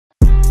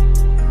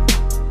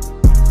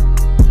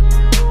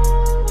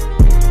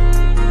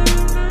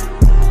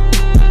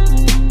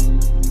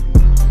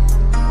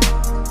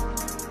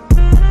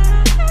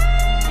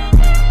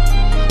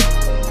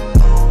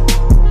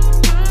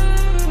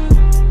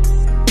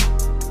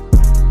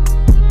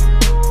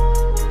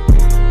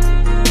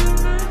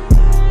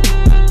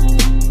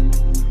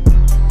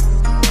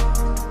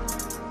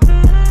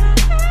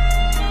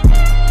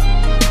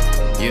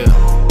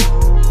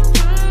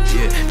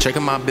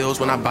my bills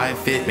when I buy a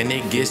fit. Man,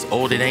 it gets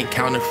old, it ain't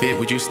counterfeit.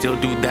 Would you still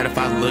do that if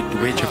I looked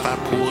rich? If I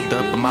pulled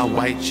up with my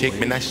white chick,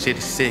 man, that shit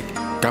is sick.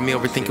 Got me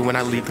overthinking when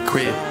I leave the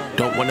crib.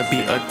 Don't wanna be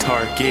a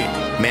target.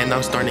 Man,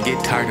 I'm starting to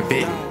get tired of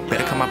it.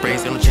 Better cut my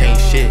braids, they don't change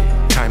shit.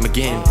 Time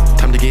again,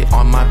 time to get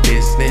on my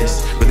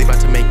business. Really about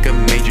to make a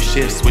major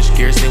shift. Switch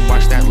gears and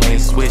watch that lane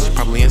switch.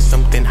 Probably in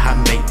something high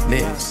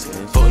maintenance.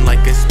 Floating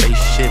like a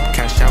spaceship,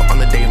 cash out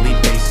on a daily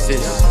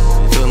basis.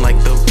 Feeling like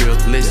the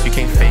realist, you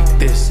can't fake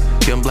this.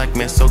 Young black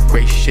man so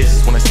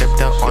gracious. When I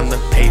stepped out on the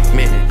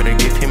pavement, better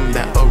give him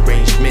that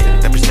arrangement.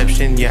 That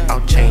perception, yeah,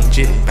 I'll change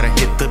it. Better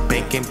hit the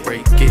bank and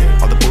break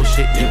it. All the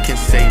bullshit, you can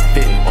save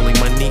it. Only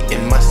money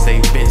in my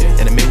savings.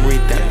 And a memory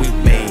that we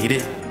made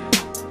it.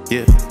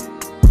 Yeah.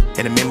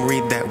 And a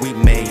memory that we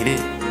made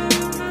it.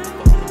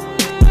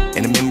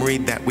 And a memory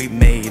that we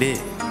made it.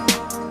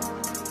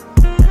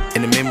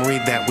 And a memory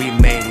that we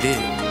made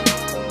it.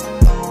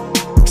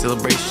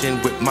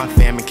 Celebration with my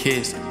fam and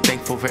kids.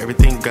 Thankful for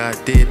everything God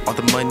did. All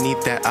the money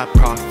that I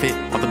profit.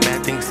 All the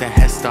bad things that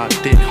has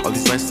stopped it. All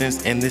these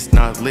lessons and this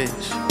knowledge.